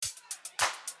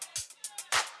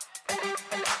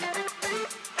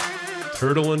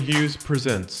Turtle and Hughes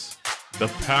presents The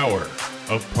Power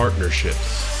of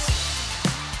Partnerships.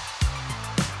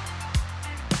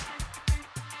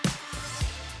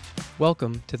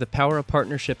 Welcome to the Power of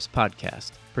Partnerships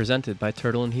podcast, presented by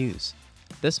Turtle and Hughes.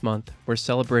 This month, we're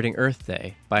celebrating Earth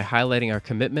Day by highlighting our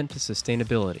commitment to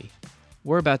sustainability.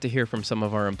 We're about to hear from some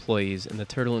of our employees in the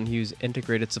Turtle and Hughes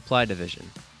Integrated Supply Division,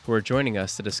 who are joining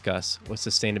us to discuss what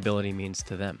sustainability means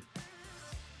to them.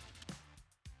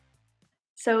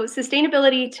 So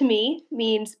sustainability to me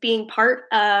means being part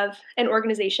of an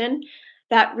organization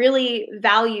that really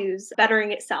values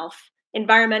bettering itself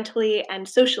environmentally and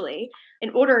socially in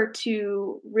order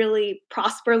to really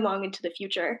prosper long into the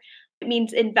future. It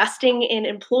means investing in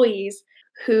employees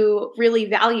who really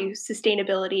value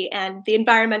sustainability and the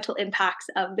environmental impacts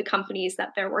of the companies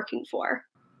that they're working for.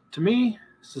 To me,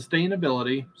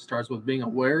 sustainability starts with being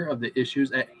aware of the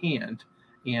issues at hand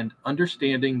and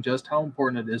understanding just how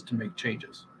important it is to make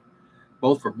changes,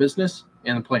 both for business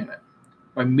and the planet.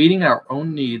 By meeting our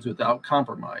own needs without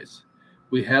compromise,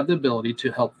 we have the ability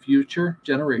to help future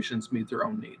generations meet their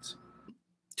own needs.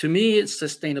 To me,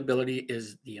 sustainability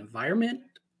is the environment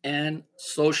and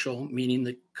social, meaning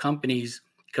the company's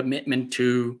commitment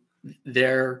to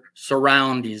their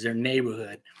surroundings, their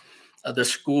neighborhood, the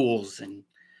schools. And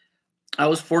I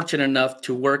was fortunate enough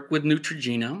to work with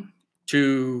Neutrogena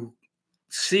to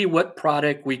see what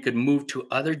product we could move to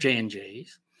other J&Js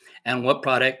and what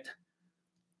product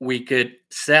we could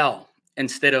sell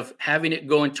instead of having it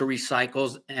go into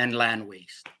recycles and land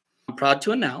waste. I'm proud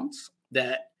to announce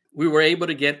that we were able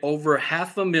to get over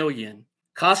 500,000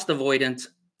 cost avoidance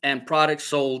and products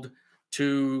sold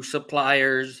to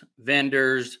suppliers,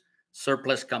 vendors,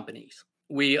 surplus companies.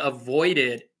 We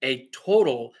avoided a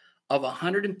total of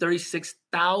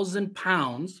 136,000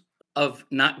 pounds of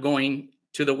not going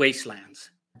to the wastelands.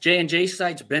 J&J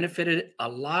sites benefited a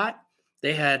lot.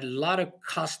 They had a lot of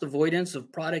cost avoidance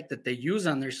of product that they use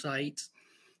on their sites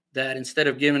that instead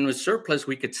of giving with surplus,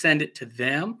 we could send it to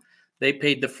them. They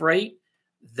paid the freight.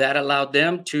 That allowed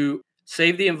them to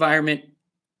save the environment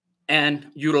and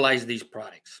utilize these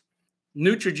products.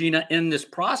 Neutrogena in this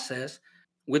process,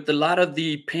 with a lot of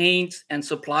the paints and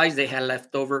supplies they had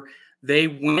left over, they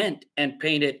went and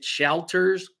painted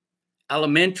shelters,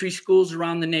 elementary schools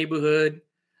around the neighborhood.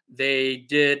 They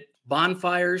did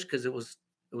bonfires because it was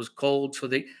cold. So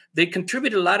they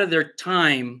contributed a lot of their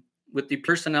time with the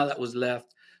personnel that was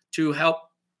left to help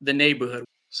the neighborhood.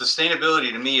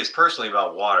 Sustainability to me is personally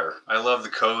about water. I love the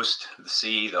coast, the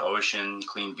sea, the ocean,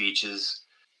 clean beaches.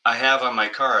 I have on my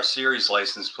car a series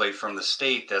license plate from the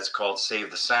state that's called Save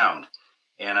the Sound.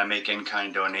 And I make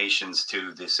in-kind donations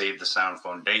to the Save the Sound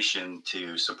Foundation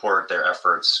to support their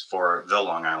efforts for the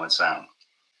Long Island Sound.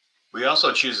 We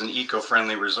also choose an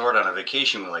eco-friendly resort on a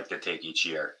vacation we like to take each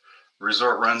year. The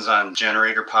resort runs on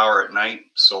generator power at night,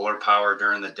 solar power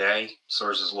during the day,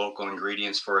 sources local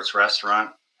ingredients for its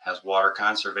restaurant, has water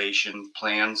conservation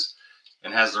plans,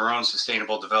 and has their own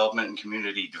sustainable development and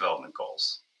community development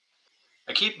goals.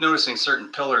 I keep noticing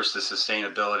certain pillars to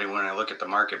sustainability when I look at the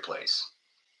marketplace.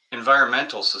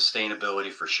 Environmental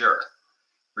sustainability for sure.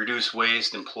 Reduce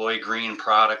waste, employ green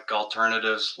product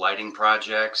alternatives, lighting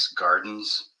projects,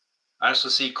 gardens. I also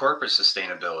see corporate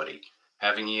sustainability,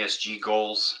 having ESG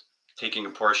goals, taking a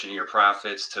portion of your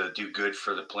profits to do good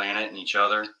for the planet and each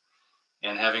other,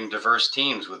 and having diverse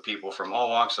teams with people from all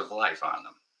walks of life on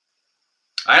them.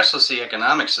 I also see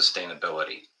economic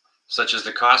sustainability, such as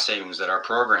the cost savings that our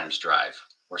programs drive,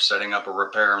 or setting up a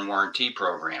repair and warranty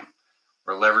program,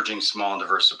 or leveraging small and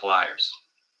diverse suppliers.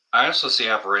 I also see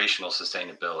operational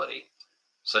sustainability,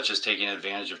 such as taking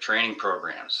advantage of training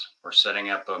programs, or setting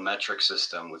up a metric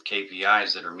system with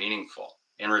KPIs that are meaningful,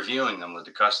 and reviewing them with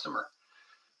the customer,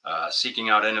 seeking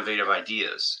out innovative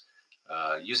ideas,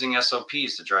 using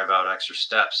SOPs to drive out extra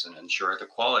steps and ensure the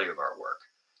quality of our work,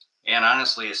 and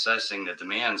honestly assessing the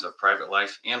demands of private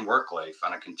life and work life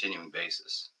on a continuing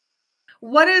basis.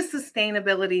 What does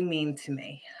sustainability mean to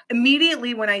me?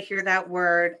 Immediately when I hear that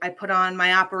word, I put on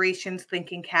my operations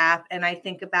thinking cap and I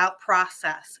think about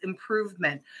process,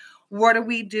 improvement. What are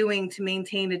we doing to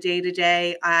maintain a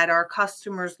day-to-day at our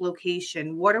customer's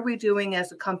location? What are we doing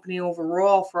as a company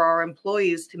overall for our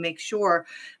employees to make sure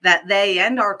that they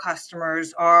and our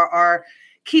customers are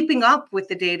keeping up with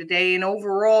the day-to-day and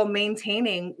overall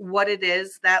maintaining what it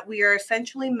is that we are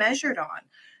essentially measured on?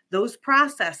 Those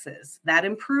processes, that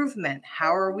improvement,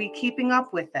 how are we keeping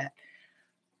up with it?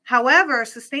 However,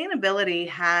 sustainability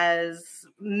has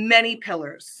many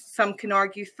pillars. Some can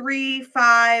argue 3,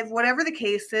 5, whatever the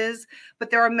case is, but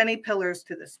there are many pillars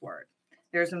to this word.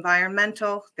 There's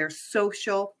environmental, there's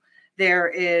social, there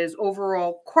is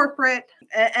overall corporate,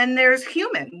 and there's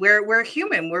human. We're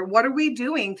human. What are we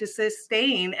doing to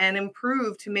sustain and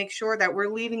improve to make sure that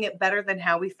we're leaving it better than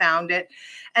how we found it,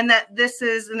 and that this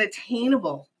is an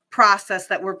attainable process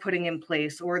that we're putting in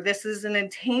place, or this is an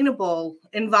attainable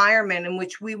environment in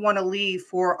which we want to leave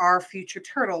for our future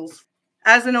turtles.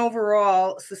 As an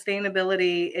overall,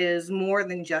 sustainability is more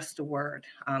than just a word.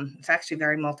 It's actually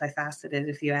very multifaceted,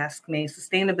 if you ask me.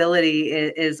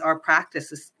 Sustainability is our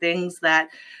practices, things that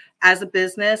as a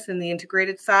business in the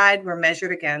integrated side, we're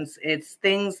measured against. It's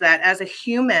things that as a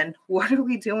human, what are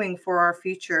we doing for our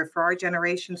future, for our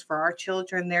generations, for our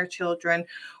children, their children?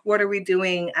 What are we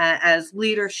doing as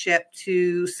leadership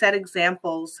to set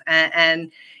examples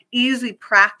and easy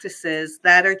practices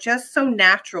that are just so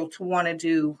natural to want to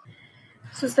do?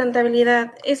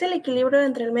 Sustentabilidad es el equilibrio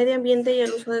entre el medio ambiente y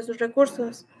el uso de sus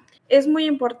recursos. Es muy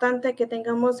importante que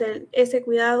tengamos ese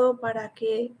cuidado para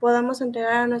que podamos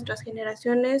entregar a nuestras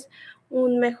generaciones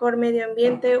un mejor medio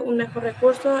ambiente, un mejor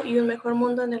recurso y un mejor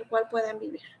mundo en el cual puedan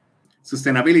vivir.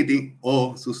 Sustainability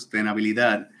o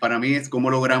sustentabilidad para mí es cómo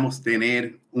logramos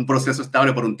tener un proceso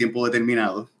estable por un tiempo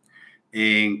determinado.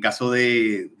 En caso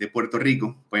de Puerto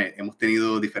Rico, pues hemos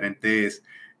tenido diferentes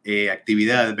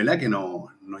actividades, ¿verdad? Que nos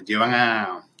llevan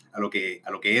a lo que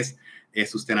es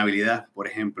sustentabilidad. Por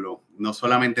ejemplo, no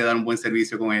solamente dar un buen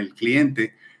servicio con el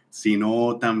cliente,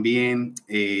 sino también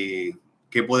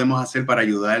qué podemos hacer para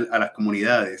ayudar a las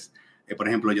comunidades. Por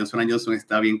ejemplo, Johnson & Johnson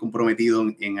está bien comprometido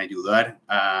en ayudar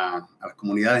a las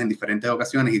comunidades en diferentes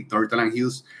ocasiones, y Turtle &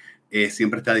 Hughes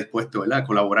siempre está dispuesto, ¿verdad?, a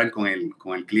colaborar con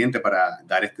el cliente para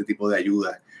dar este tipo de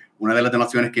ayuda. Una de las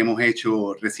donaciones que hemos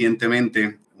hecho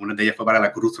recientemente, una de ellas fue para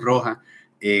la Cruz Roja.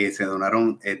 Se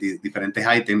donaron diferentes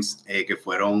ítems que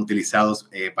fueron utilizados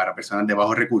para personas de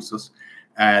bajos recursos.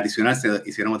 Adicional, se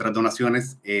hicieron otras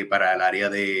donaciones para el área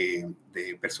de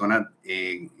personas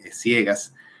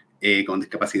ciegas con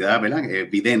discapacidad, ¿verdad?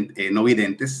 No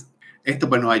videntes. Esto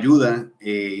pues nos ayuda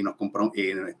y nos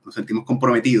sentimos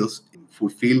comprometidos en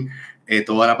fulfill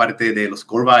toda la parte de los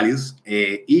core values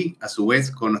y a su vez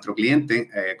con nuestro cliente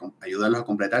ayudarlos a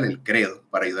completar el credo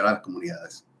para ayudar a las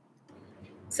comunidades.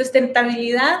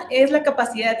 Sustentabilidad es la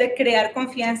capacidad de crear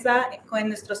confianza con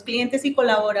nuestros clientes y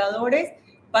colaboradores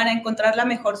para encontrar la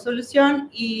mejor solución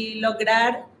y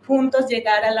lograr juntos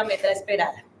llegar a la meta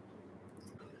esperada.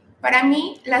 Para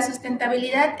mí, la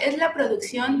sustentabilidad es la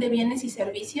producción de bienes y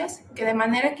servicios que de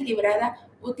manera equilibrada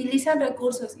utilizan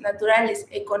recursos naturales,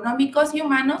 económicos y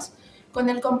humanos con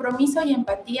el compromiso y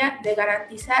empatía de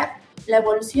garantizar la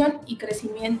evolución y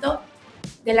crecimiento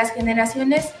de las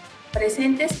generaciones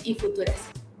presentes y futuras.